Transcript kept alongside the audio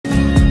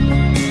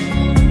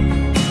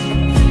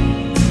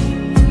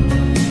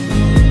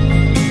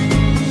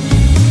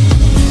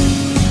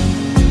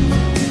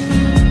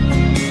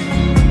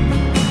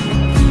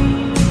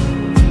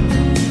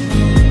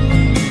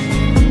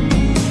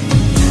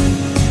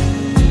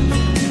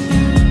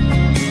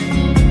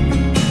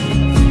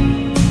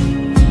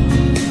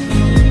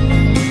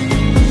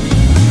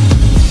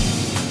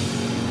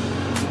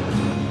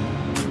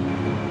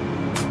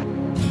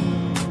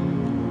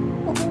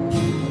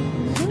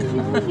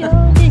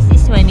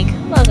mal in die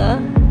Kamera.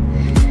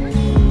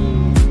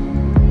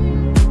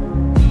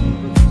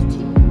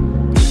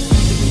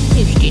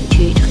 Hier steht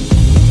Tee drin.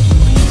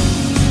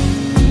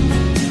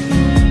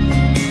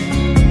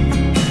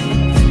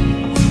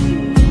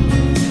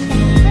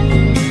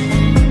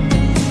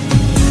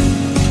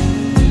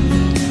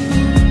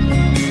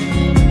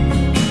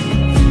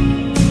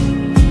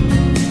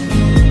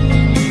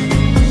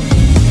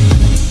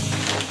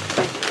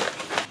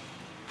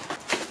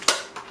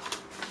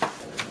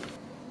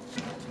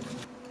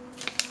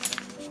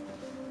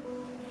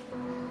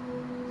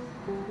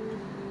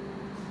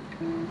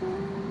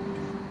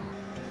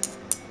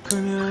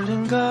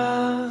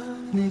 금요일인가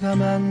네가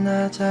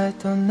만나자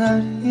했던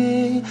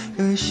날이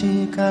그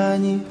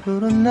시간이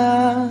흐른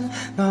날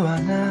너와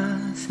나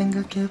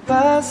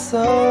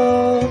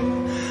생각해봤어.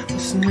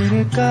 무슨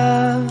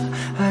일일까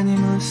아니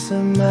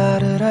무슨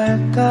말을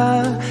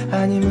할까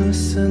아니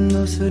무슨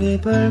옷을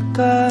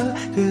입을까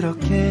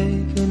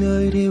그렇게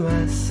금요일이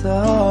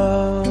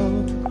왔어.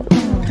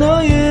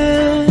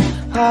 너의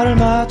발을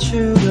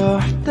맞추려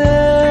할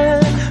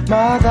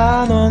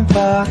때마다 넌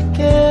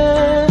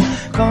밖에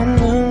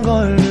걷는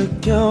걸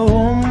느껴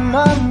on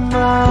my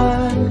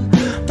mind.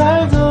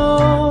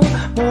 말도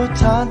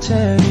못한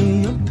채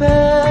네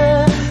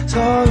옆에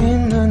서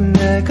있는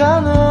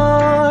내가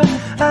널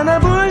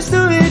안아볼 수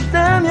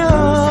있다면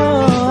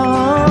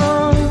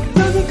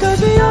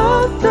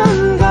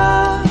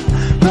여기까지였던가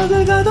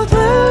어딜 가도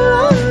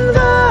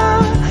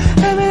될런가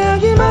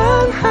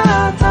애매하기만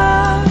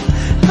하다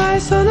나의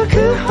손을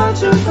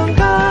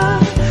그어주던가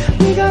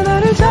네가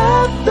나를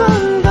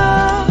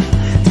잡던가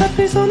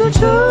잡힐 손을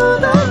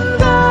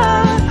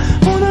주던가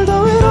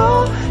오늘도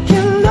이렇게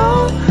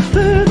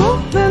너를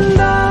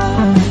보낸다.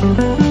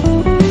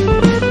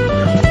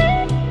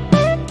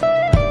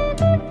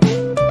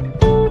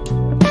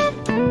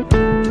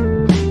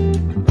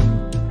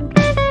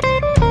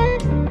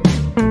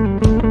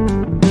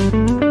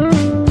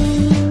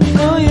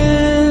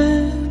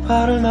 너의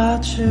발을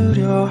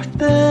맞추려 할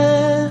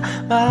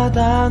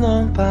때마다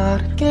넌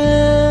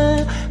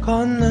빠르게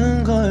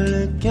걷는 걸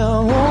느껴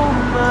on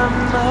my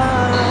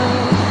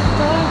mind.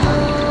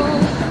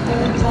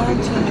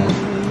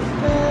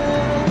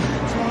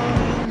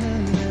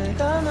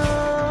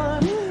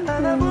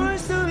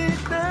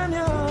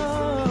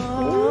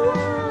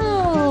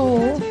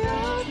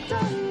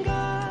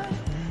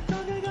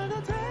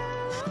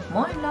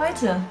 Moin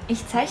Leute,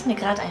 ich zeichne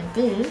gerade ein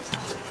Bild.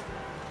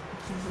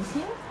 Dieses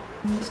hier.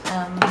 Und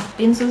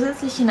bin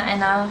zusätzlich in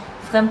einer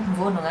fremden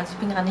Wohnung. Also ich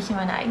bin gerade nicht in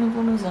meiner eigenen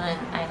Wohnung, sondern in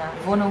einer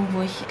Wohnung,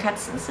 wo ich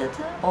Katzen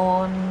sitte.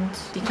 Und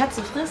die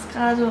Katze frisst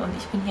gerade und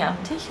ich bin hier am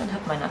Tisch und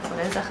habe meine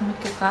Aquarell-Sachen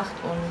mitgebracht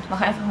und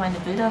mache einfach meine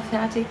Bilder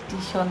fertig, die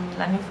ich schon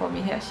lange vor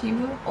mir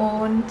herschiebe.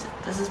 Und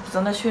das ist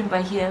besonders schön,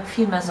 weil hier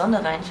viel mehr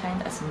Sonne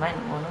reinscheint als in meine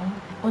Wohnung.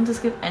 Und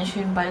es gibt einen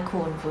schönen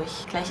Balkon, wo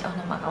ich gleich auch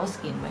nochmal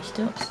rausgehen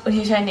möchte. Und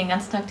hier scheint den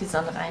ganzen Tag die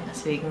Sonne rein,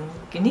 deswegen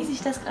genieße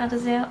ich das gerade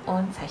sehr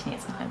und zeichne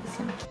jetzt noch ein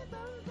bisschen.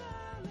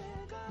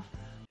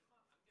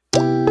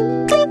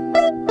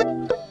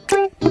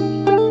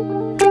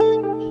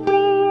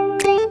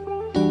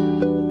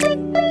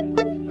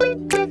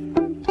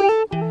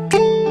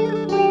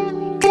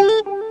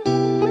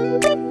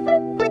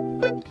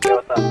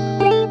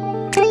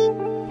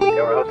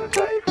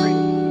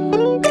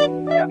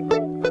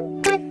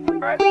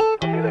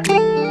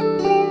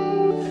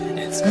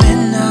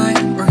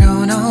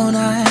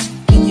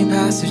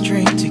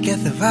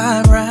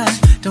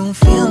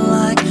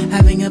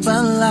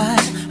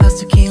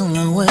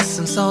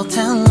 Salt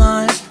and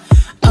lime.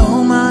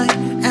 Oh my,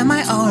 am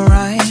I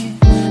alright?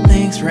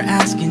 Thanks for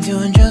asking,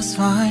 doing just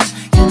fine.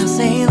 Can I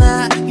say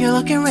that you're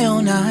looking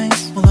real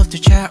nice? We'll have to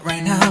chat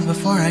right now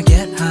before I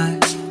get high.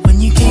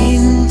 When you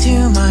gaze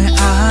into my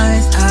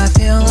eyes, I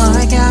feel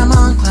like I'm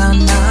on cloud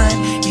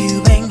nine.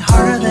 You bang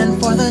harder than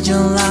 4th of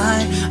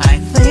July. I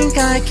think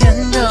I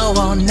can go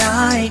all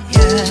night,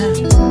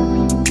 yeah.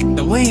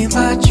 The way you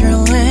bite your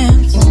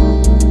lips,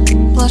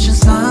 blush and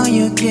smile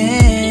you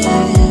give,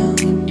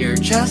 you're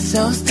just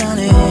so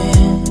stunning.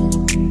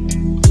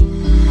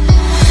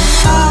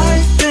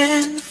 I've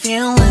been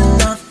feeling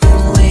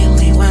nothing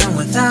lately when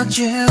without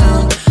you.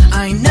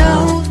 I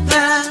know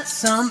that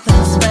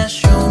something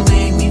special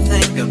made me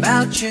think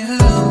about you.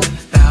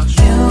 About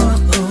you,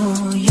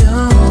 you,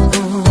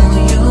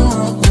 you.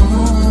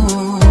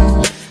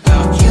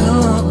 About you,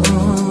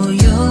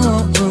 you,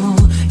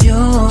 you.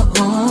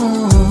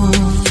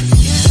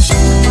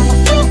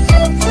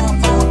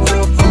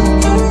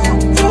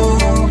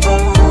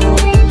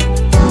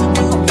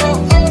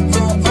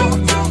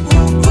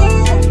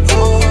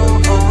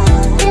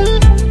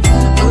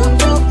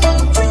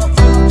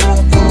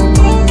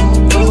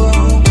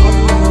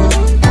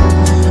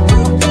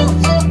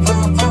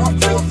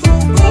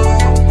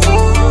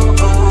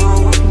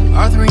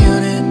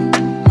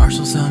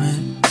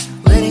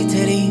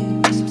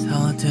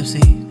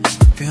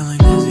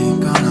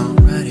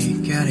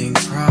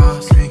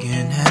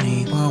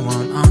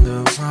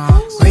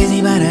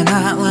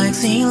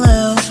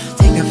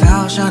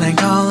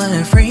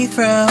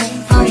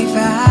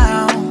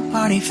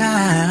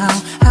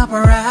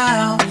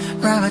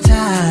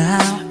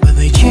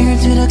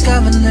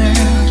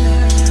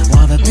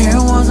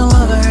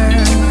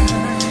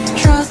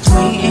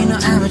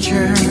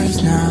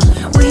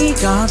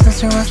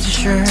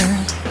 shirt.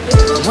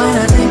 When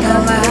I think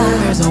out loud,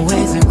 there's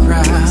always a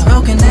crowd.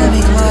 Smoking every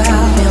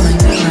cloud, feeling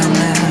good right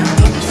now.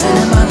 People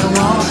sitting by the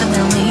wall and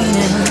they're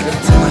leaning.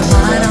 So my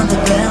mind on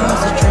the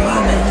bells are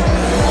dreaming.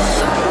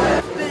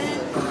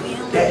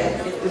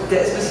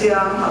 Der ist bisher,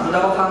 also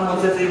darauf haben wir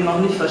uns jetzt eben noch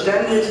nicht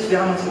verständigt.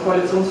 Wir haben uns im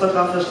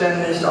Koalitionsvertrag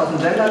verständigt auf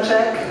den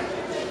Gender-Check.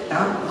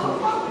 Ja,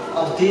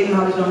 auch den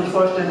habe ich noch nicht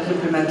vollständig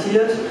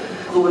implementiert.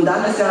 So, und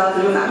dann ist ja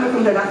so ein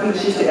Angekommen der ganzen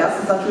Geschichte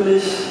erstens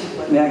natürlich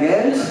mehr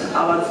Geld,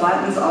 aber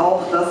zweitens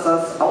auch, dass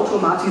das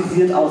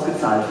automatisiert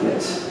ausgezahlt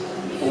wird.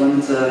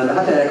 Und da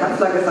hat ja der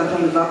Kanzler gestern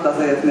schon gesagt, dass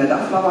er jetzt mehr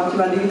darf beim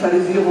Thema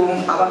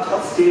Digitalisierung, aber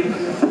trotzdem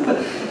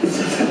ist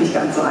das ja nicht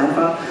ganz so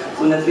einfach.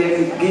 So, und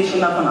deswegen gehe ich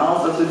schon davon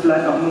aus, dass wir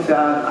vielleicht noch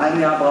ungefähr ein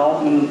Jahr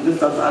brauchen, bis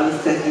das alles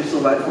technisch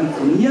soweit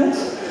funktioniert.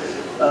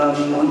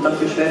 Und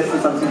dass wir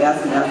spätestens dann zum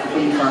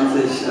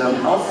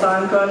 1.1.25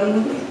 auszahlen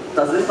können.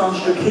 Das ist noch ein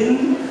Stück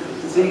hin.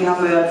 Deswegen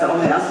haben wir jetzt auch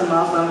eine erste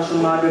Maßnahme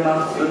schon mal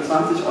gemacht,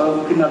 20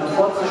 €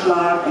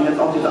 Kinderbevorzuschlag und jetzt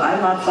auch diese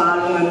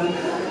Einmalzahlungen.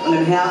 Und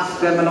im Herbst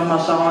werden wir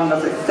nochmal schauen,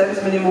 das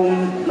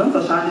Existenzminimum, ne,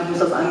 wahrscheinlich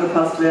muss das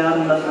angepasst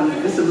werden, dass wir ein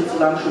bisschen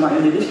sozusagen schon mal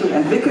in die Richtung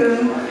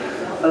entwickeln.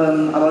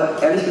 Aber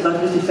ehrlich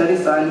gesagt, richtig fertig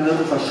sein wird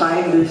es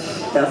wahrscheinlich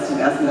erst zum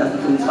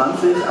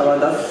 1.1.25. Aber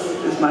das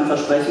ist mein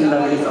Versprechen,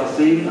 da will ich es auch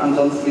sehen.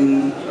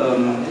 Ansonsten,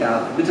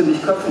 ja, bitte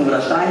nicht köpfen oder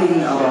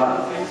steinigen,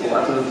 aber so,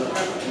 also,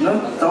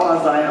 ne, sauer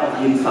sein auf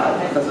jeden Fall.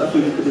 Das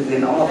öffentlich bitte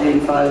sehen auch auf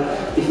jeden Fall.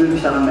 Ich will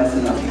mich daran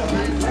messen lassen.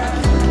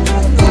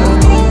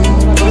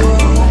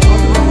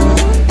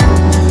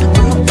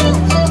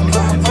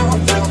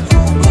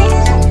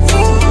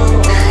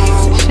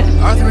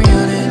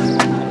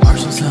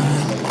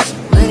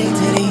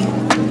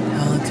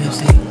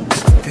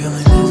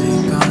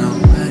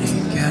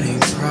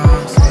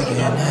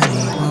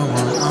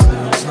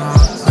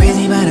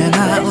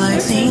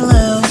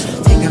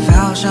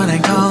 Shot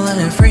and call it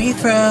a free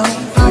throw.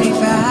 Party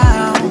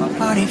foul,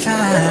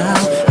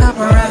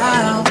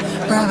 Aquarell,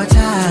 private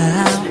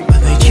town. But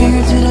they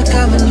cheered to the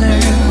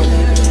governor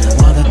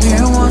while the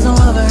beer was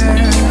all over her.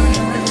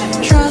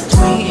 Trust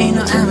me, ain't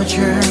no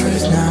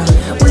amateurs, nah.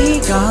 We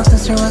got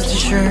this, so rest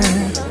assured.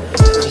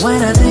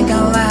 When I think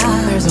out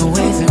loud, there's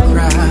always a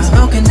crowd.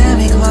 Smoking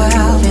every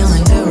cloud,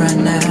 feeling good right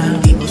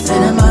now. People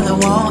sitting by the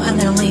wall and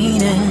they're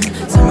leaning.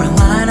 Somewhere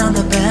lying on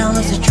the bell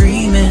is a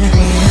dreaming.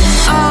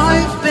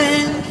 I've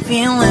been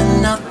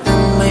feeling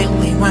nothing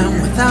lately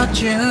when without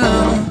you.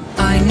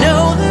 I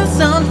know there's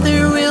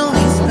something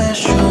really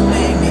special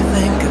made me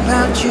think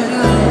about you,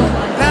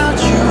 about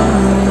you,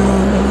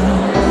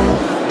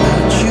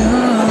 about you,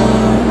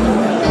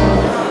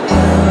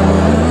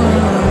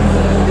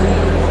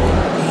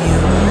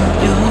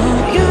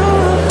 you.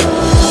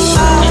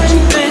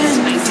 I've been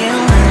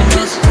feeling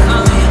nothing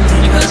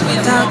lately when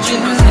without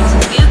you.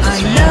 I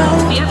know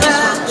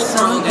that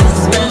something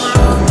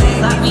special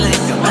made me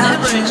think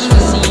about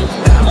you.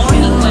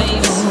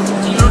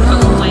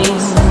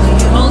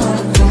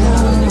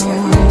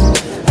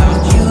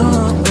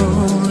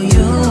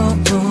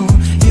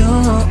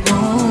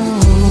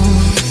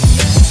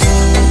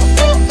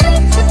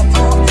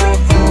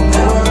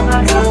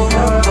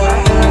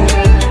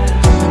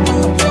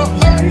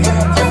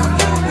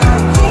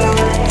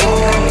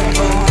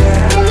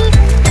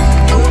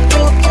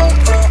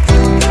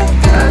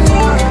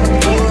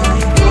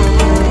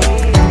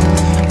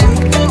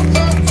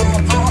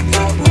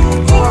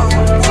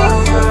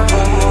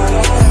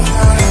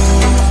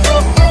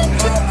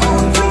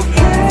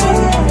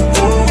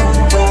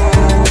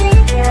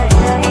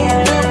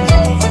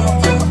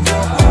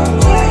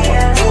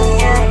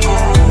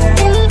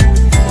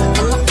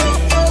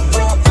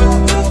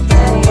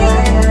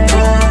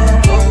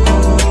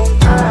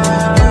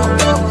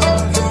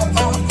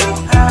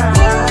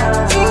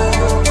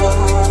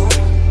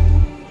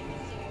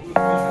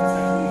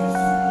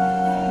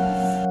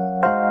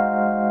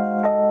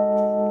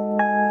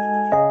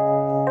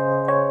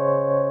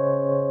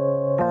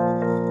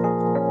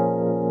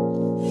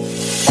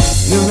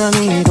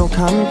 유난히도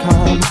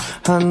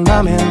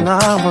캄캄한다면 나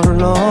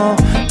홀로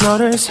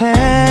너를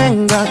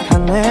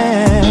생각하네.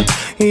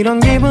 이런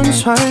기분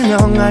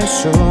설명할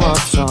수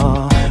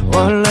없어.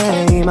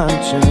 원래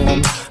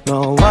이맘쯤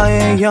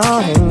너와의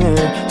여행을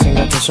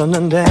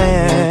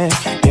생각했었는데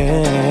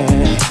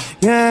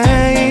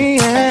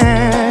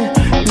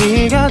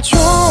네가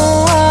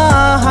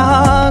좋아하던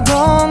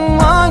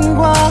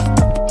와인과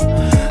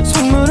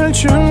선물을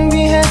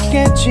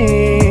준비했겠지.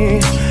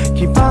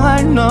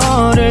 기뻐할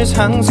너를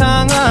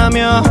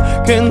상상하며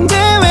근데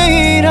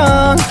왜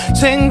이런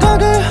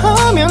생각을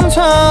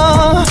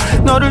하면서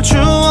너를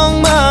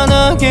추억만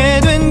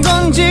하게 된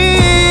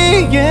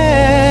건지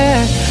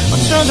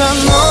어쩌다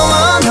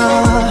너와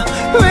나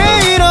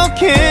왜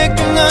이렇게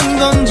끝난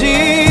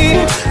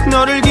건지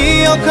너를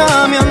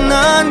기억하면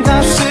난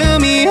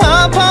가슴이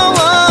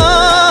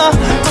아파와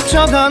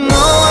어쩌다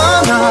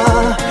너와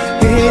나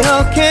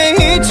이렇게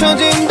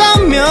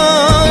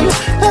잊혀진다면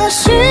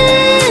다시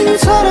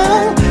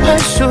사랑할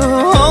수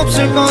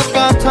없을 것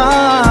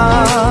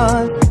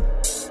같아.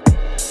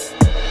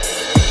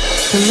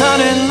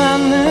 그날의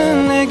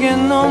나는 내게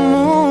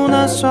너무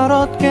낯설어.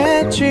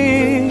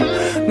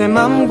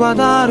 맘과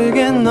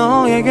다르게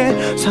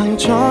너에게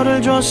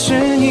상처를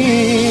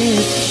줬으니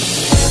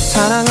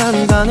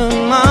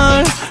사랑한다는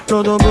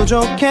말로도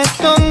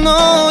부족했던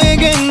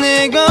너에게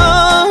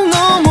내가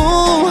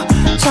너무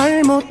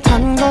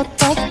잘못한 것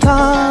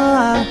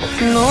같아.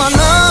 너와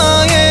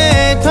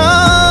나의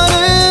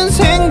다른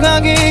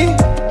생각이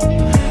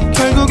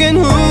결국엔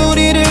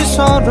우리를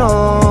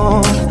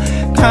서로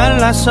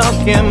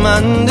갈라서게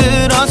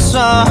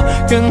만들었어.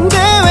 근데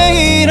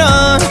왜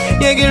이런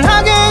얘기를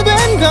하게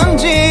된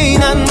건지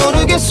난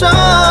모르겠어.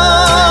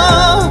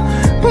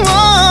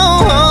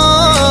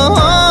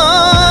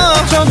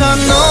 어쩌다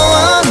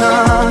너와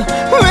나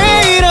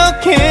왜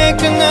이렇게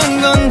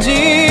끝난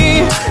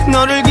건지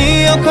너를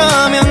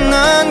기억하면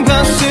난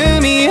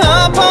가슴이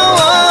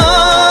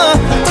아파와.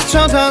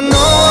 어쩌다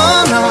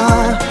너와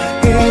나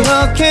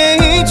이렇게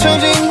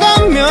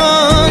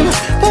잊혀진다면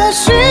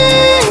다시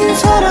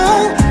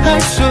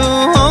사랑할 수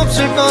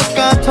없을 것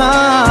같아.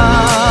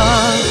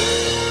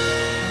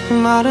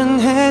 말은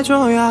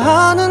해줘야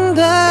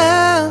하는데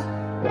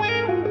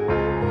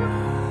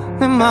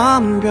내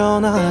마음은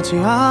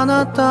변하지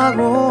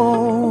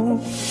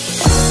않았다고.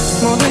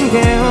 모든 게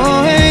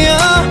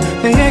오해야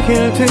내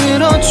얘길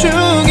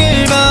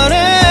들어주길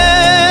바래.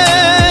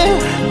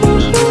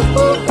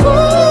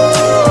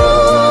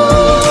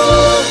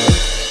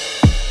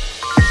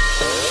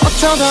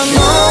 어쩌다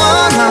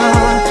너와 나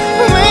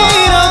왜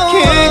이렇게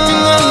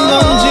끝난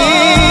건지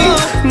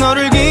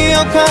너를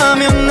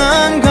기억하면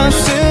난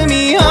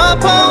가슴이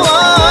아파와.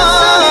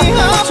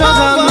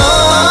 어쩌다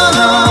너와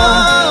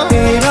나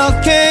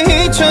이렇게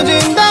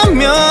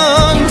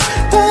잊혀진다면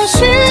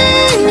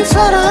다시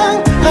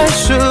사랑할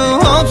수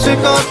없을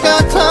것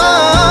같아.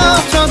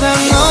 어쩌다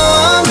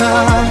너와 나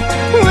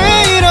왜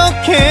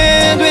이렇게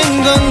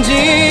된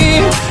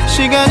건지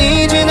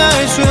시간이 지나